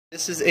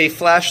This is a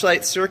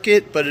flashlight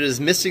circuit, but it is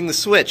missing the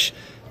switch.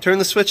 Turn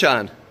the switch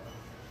on.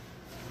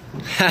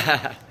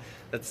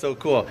 That's so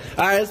cool.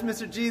 All right, it's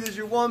Mr. G. This is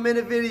your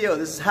 1-minute video.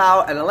 This is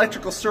how an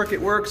electrical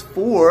circuit works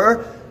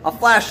for a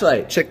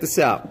flashlight. Check this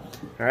out.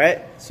 All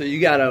right, so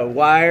you got a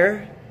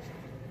wire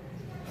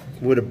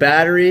with a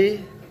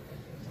battery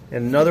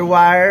and another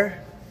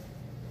wire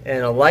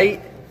and a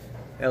light,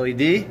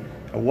 LED,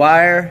 a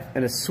wire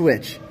and a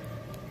switch.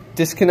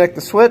 Disconnect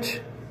the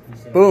switch,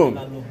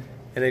 boom,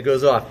 and it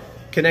goes off.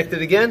 Connect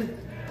it again.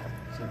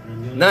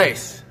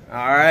 Nice. All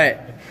right.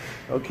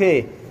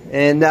 Okay,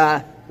 and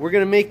we're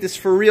gonna make this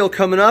for real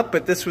coming up,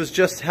 but this was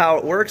just how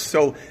it works.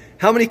 So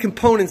how many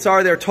components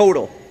are there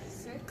total?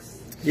 6.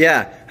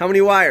 Yeah. How many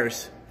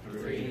wires?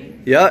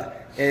 3. Yeah.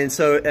 And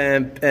so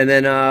and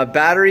then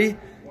battery,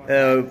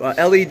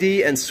 LED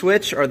and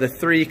switch are the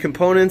 3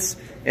 components,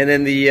 and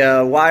then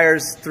the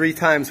wires 3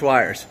 times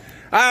wires.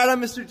 All right,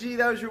 I'm Mr. G.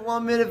 That was your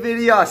 1-minute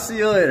video. I'll see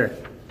you later.